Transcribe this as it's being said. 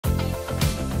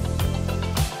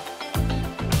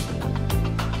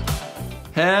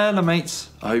Hello mates,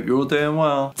 I hope you're all doing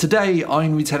well. Today I'm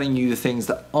going to be telling you the things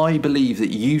that I believe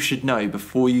that you should know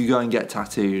before you go and get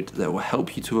tattooed that will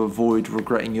help you to avoid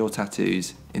regretting your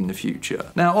tattoos in the future.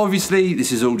 Now obviously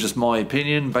this is all just my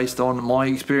opinion based on my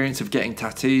experience of getting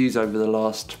tattoos over the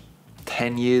last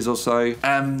 10 years or so.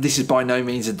 This is by no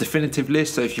means a definitive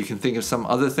list, so if you can think of some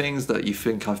other things that you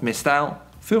think I've missed out,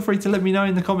 feel free to let me know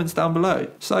in the comments down below.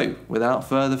 So without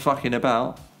further fucking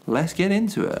about, let's get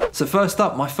into it. So first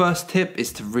up, my first tip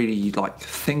is to really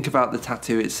think about the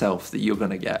tattoo itself that you're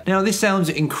gonna get. Now this sounds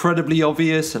incredibly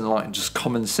obvious and just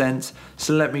common sense,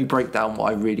 so let me break down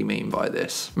what I really mean by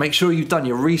this. Make sure you've done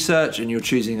your research and you're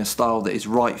choosing a style that is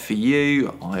right for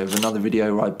you. I have another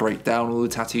video where I break down all the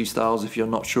tattoo styles if you're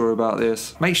not sure about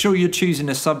this. Make sure you're choosing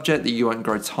a subject that you won't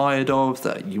grow tired of,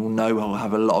 that you'll know will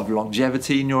have a lot of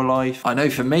longevity in your life. I know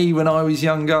for me, when I was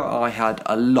younger, I had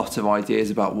a lot of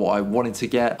ideas about what I wanted to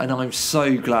get, and I'm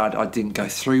so glad I didn't go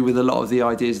through with a lot of the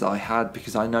ideas that I had,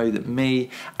 because I know that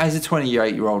me, as a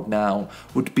 28-year-old now,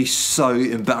 would be so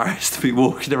embarrassed to be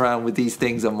walking around with these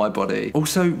things on my body.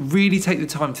 Also, really take the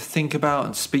time to think about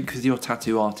and speak with your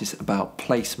tattoo artist about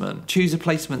placement. Choose a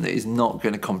placement that is not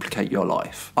going to complicate your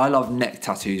life. I love neck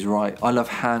tattoos, right? I love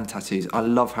hand tattoos. I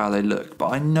love how they look, but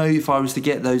I know if I was to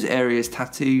get those areas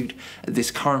tattooed at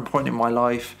this current point in my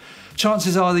life,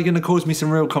 chances are they're going to cause me some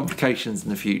real complications in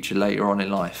the future later on in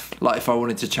life. Like if I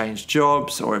wanted to change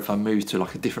jobs, or if I moved to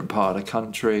a different part of the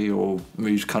country, or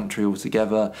moved country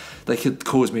altogether, they could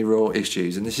cause me real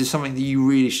issues. And this is something that you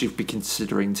really should be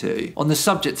considering too. On the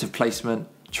subject of placement,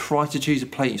 try to choose a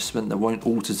placement that won't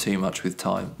alter too much with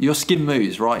time. Your skin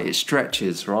moves, right? It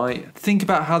stretches, right? Think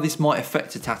about how this might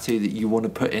affect a tattoo that you want to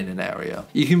put in an area.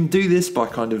 You can do this by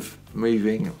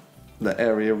moving the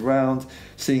area around,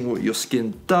 seeing what your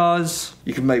skin does.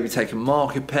 You can maybe take a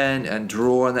marker pen and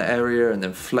draw on the area and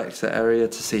then flex the area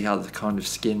to see how the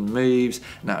skin moves.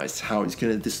 Now it's how it's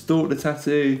going to distort the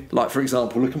tattoo. Like for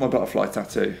example, look at my butterfly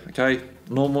tattoo, okay?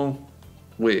 Normal,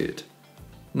 weird.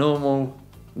 Normal,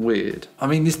 weird. I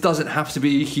mean, this doesn't have to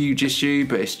be a huge issue,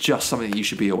 but it's just something that you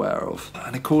should be aware of.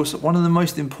 And of course, one of the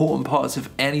most important parts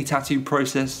of any tattoo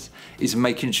process is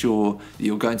making sure that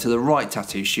you're going to the right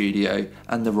tattoo studio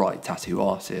and the right tattoo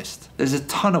artist. There's a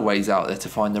ton of ways out there to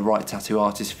find the right tattoo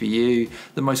artist for you.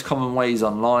 The most common way is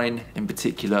online, in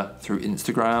particular through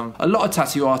Instagram. A lot of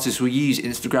tattoo artists will use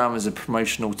Instagram as a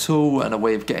promotional tool and a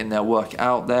way of getting their work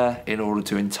out there in order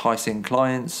to entice in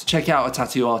clients. Check out a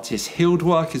tattoo artist's healed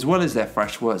work as well as their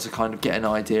fresh work to get an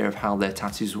idea of how their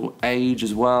tattoos will age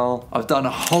as well. I've done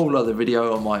a whole other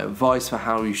video on my advice for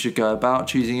how you should go about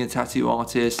choosing a tattoo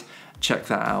artist. Check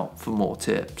that out for more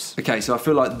tips. Okay, so I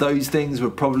feel like those things were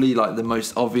probably the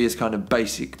most obvious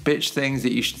basic bitch things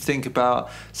that you should think about.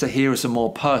 So here are some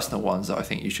more personal ones that I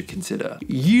think you should consider.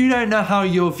 You don't know how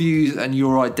your views and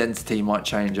your identity might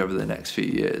change over the next few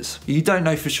years. You don't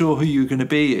know for sure who you're gonna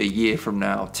be a year from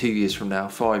now, 2 years from now,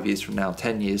 5 years from now,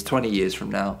 10 years, 20 years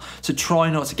from now. So try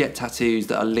not to get tattoos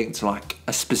that are linked to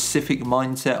a specific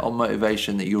mindset or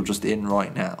motivation that you're just in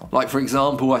right now. Like for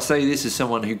example, I say this as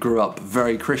someone who grew up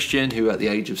very Christian, who at the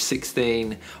age of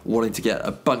 16 wanted to get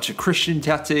a bunch of Christian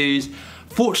tattoos.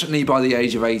 Fortunately, by the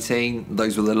age of 18,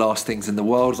 those were the last things in the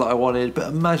world that I wanted. But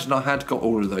imagine I had got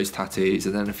all of those tattoos,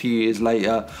 and then a few years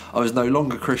later, I was no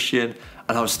longer Christian,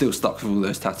 and I was still stuck with all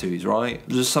those tattoos, right?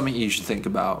 Just something you should think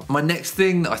about. My next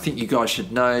thing that I think you guys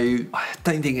should know, I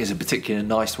don't think it's a particularly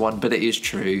nice one, but it is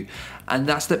true, and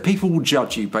that's that people will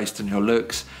judge you based on your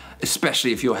looks.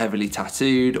 Especially if you're heavily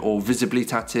tattooed or visibly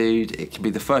tattooed, it can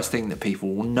be the first thing that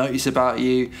people will notice about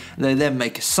you. And they then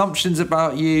make assumptions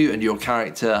about you and your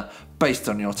character based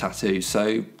on your tattoos.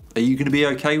 So are you going to be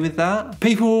okay with that?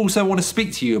 People also want to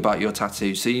speak to you about your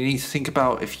tattoos, so you need to think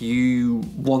about if you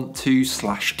want to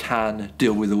 / can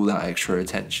deal with all that extra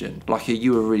attention. Are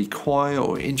you a really quiet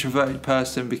or introverted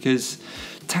person? Because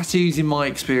tattoos, in my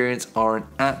experience, are an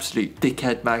absolute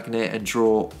dickhead magnet and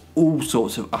draw all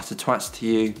sorts of utter twats to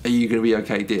you. Are you going to be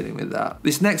okay dealing with that?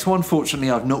 This next one, fortunately,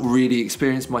 I've not really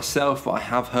experienced myself, but I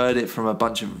have heard it from a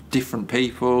bunch of different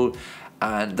people,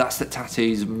 and that's that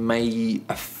tattoos may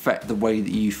affect the way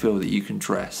that you feel that you can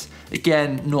dress.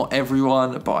 Again, not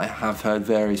everyone, but I have heard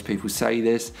various people say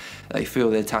this. They feel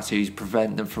their tattoos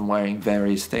prevent them from wearing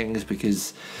various things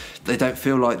because they don't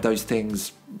feel like those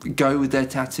things go with their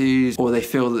tattoos, or they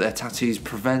feel that their tattoos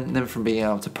prevent them from being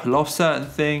able to pull off certain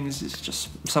things. It's just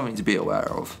something to be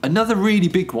aware of. Another really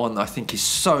big one that I think is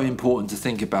so important to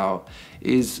think about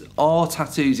is, are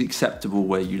tattoos acceptable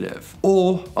where you live?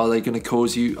 Or are they going to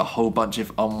cause you a whole bunch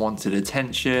of unwanted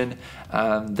attention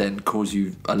then cause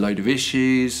you a load of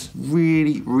issues.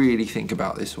 Really, really think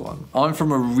about this one. I'm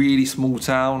from a really small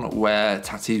town where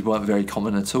tattoos weren't very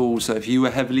common at all, so if you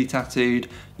were heavily tattooed,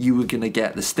 you were gonna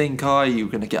get the stink eye, you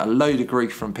were gonna get a load of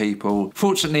grief from people.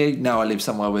 Fortunately, now I live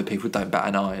somewhere where people don't bat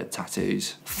an eye at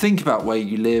tattoos. Think about where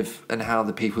you live and how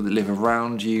the people that live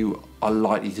around you are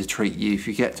likely to treat you if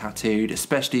you get tattooed,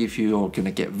 especially if you're gonna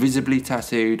get visibly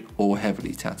tattooed or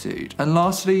heavily tattooed. And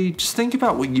lastly, just think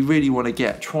about what you really wanna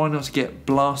get. Try not to get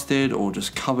blasted or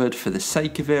just covered for the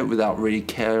sake of it without really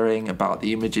caring about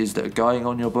the images that are going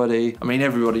on your body. I mean,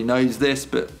 everybody knows this,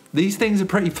 but these things are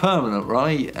pretty permanent,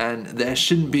 right? And there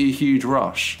shouldn't be a huge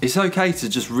rush. It's okay to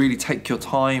just really take your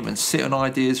time and sit on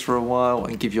ideas for a while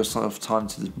and give yourself time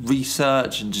to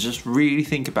research and to just really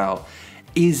think about,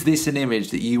 is this an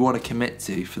image that you want to commit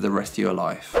to for the rest of your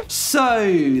life?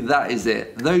 So that is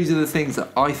it. Those are the things that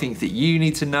I think that you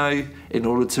need to know in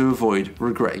order to avoid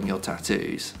regretting your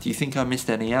tattoos. Do you think I missed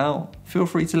any out? Feel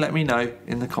free to let me know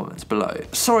in the comments below.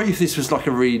 Sorry if this was like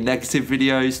a really negative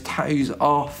video. Tattoos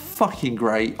are fucking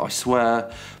great, I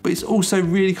swear, but it's also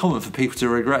really common for people to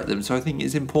regret them, so I think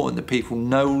it's important that people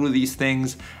know all of these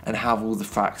things and have all the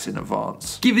facts in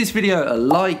advance. Give this video a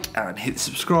like and hit the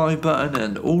subscribe button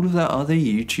and all of that other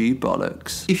YouTube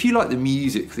bollocks. If you like the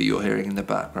music that you're hearing in the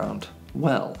background,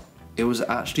 well, it was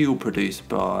actually all produced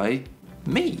by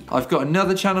me. I've got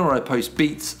another channel where I post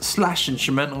beats /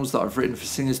 instrumentals that I've written for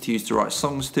singers to use to write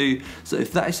songs to, so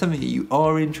if that is something that you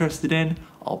are interested in,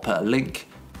 I'll put a link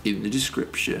in the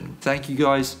description. Thank you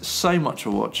guys so much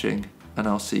for watching, and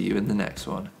I'll see you in the next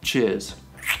one. Cheers.